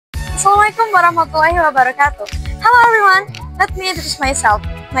Assalamualaikum warahmatullahi wabarakatuh. Hello everyone, let me introduce myself.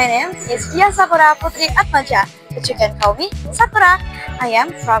 My name is Diah Sakura Putri Atmaja, but you can call me Sakura. I am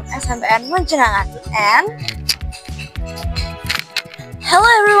from SMPN JENANGAN. And hello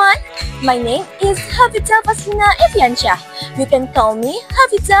everyone, my name is Hafidza fazlina Eviansyah. You can call me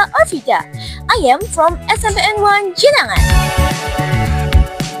Hafidza or Vida. I am from SMPN 1 JENANGAN.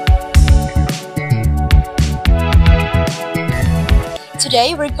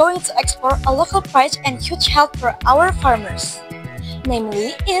 Today, we're going to explore a local pride and huge help for our farmers.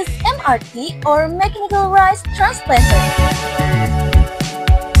 Namely, is MRT or Mechanical Rice Transplanter.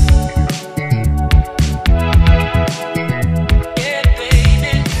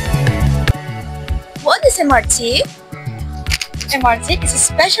 What is MRT? MRT is a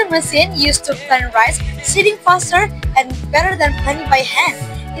special machine used to plant rice, seeding faster and better than planting by hand.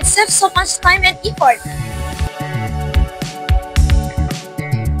 It saves so much time and effort.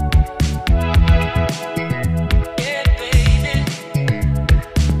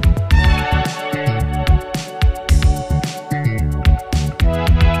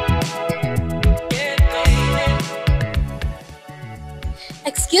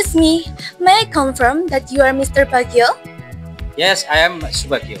 Excuse me, may I confirm that you are Mr. Bagio? Yes, I am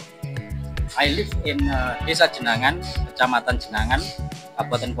Subagio. I live in Desa Jenangan, Kecamatan Jenangan,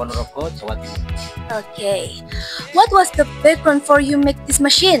 Kabupaten Ponorogo, Jawa Timur. Okay. What was the background for you make this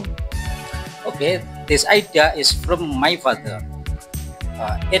machine? Okay, this idea is from my father.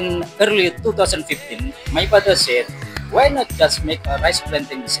 In early 2015, my father said, why not just make a rice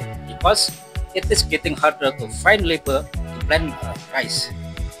planting machine? Because it is getting harder to find labor to plant rice.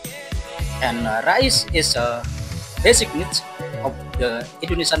 And rice is a basic needs of the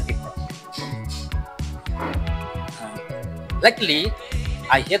Indonesian people. Luckily,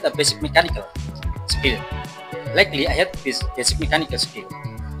 I had a basic mechanical skill. I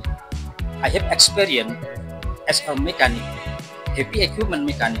have experience as a mechanic, heavy equipment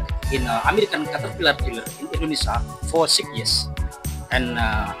mechanic in American Caterpillar dealer in Indonesia for 6 years. And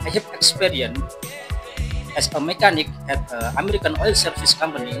I have experience as a mechanic at American oil service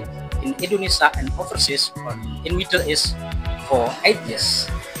company in Indonesia and overseas in Middle East for 8 years.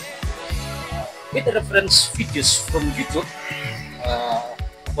 With reference videos from YouTube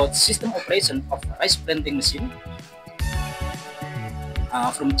about system operation of rice planting machine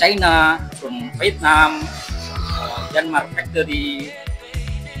from China, from Vietnam, Myanmar factory,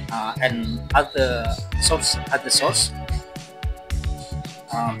 and other source.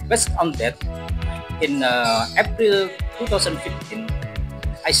 Based on that, in April 2015,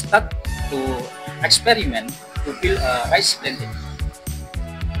 I start to experiment to build a rice planting.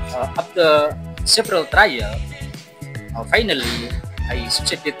 After several trials, finally I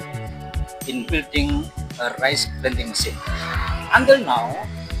succeeded in building a rice planting machine. Until now,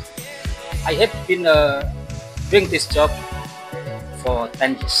 I have been doing this job for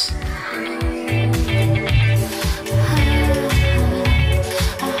 10 years.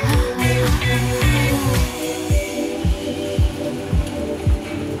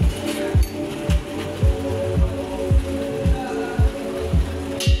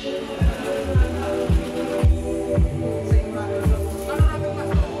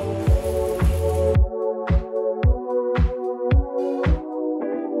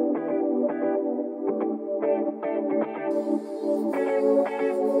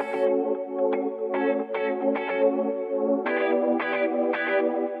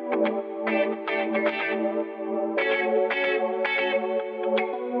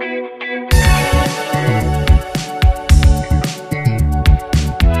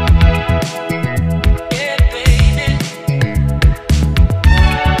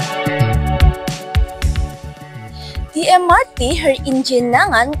 The MRT here in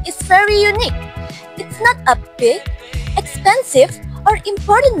JENANGAN is very unique. It's not a big, expensive, or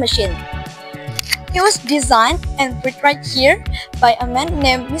important machine. It was designed and built right here by a man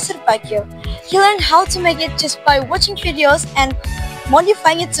named Mr. Bagio. He learned how to make it just by watching videos and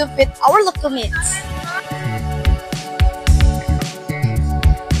modifying it to fit our local needs.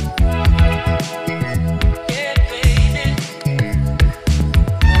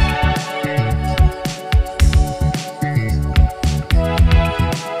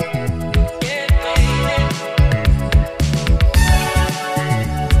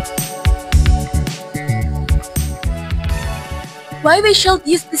 Why we should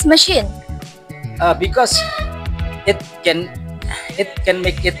use this machine? Because it can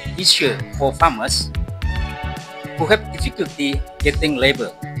make it easier for farmers who have difficulty getting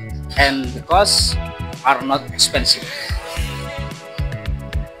labor, and the costs are not expensive.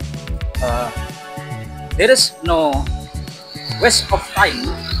 There is no waste of time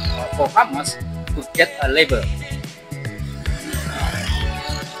for farmers to get a labor.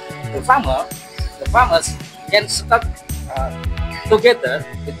 The farmers can start together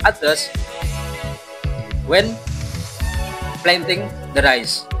with others when planting the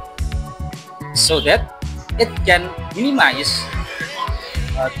rice, so that it can minimize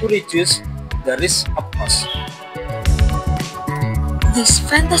to reduce the risk of cost. This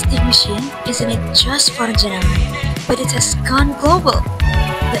fantastic machine isn't it just for Jenangan, but it has gone global.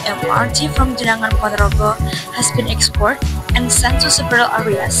 The MRT from Jenangan Ponorogo has been exported and sent to several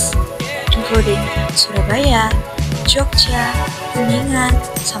areas, including Surabaya, Jogja, Kuningan,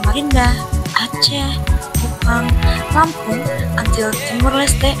 Samarinda, Aceh, Kupang, Lampung, until Timur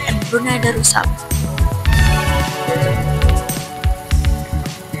Leste and Brunei Darussalam.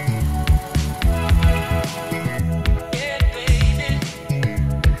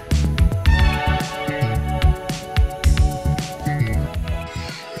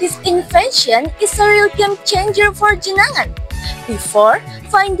 This invention is a real game changer for Jenangan. Before,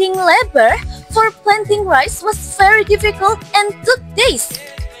 finding labor for planting rice was very difficult and took days.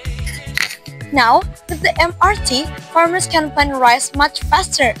 Now, with the MRT, farmers can plant rice much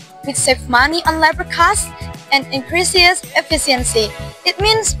faster, which saves money on labor costs and increases efficiency. It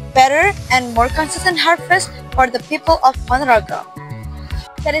means better and more consistent harvest for the people of Ponorogo.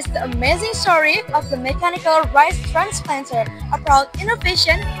 That is the amazing story of the mechanical rice transplanter, a proud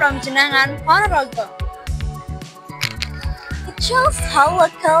innovation from Jenangan, Ponorogo. It shows how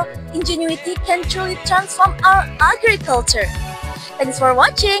local ingenuity can truly transform our agriculture. Thanks for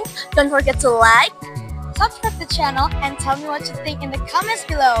watching. Don't forget to like, subscribe the channel, and tell me what you think in the comments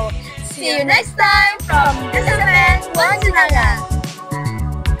below. See you next time from SMPN Jenangan.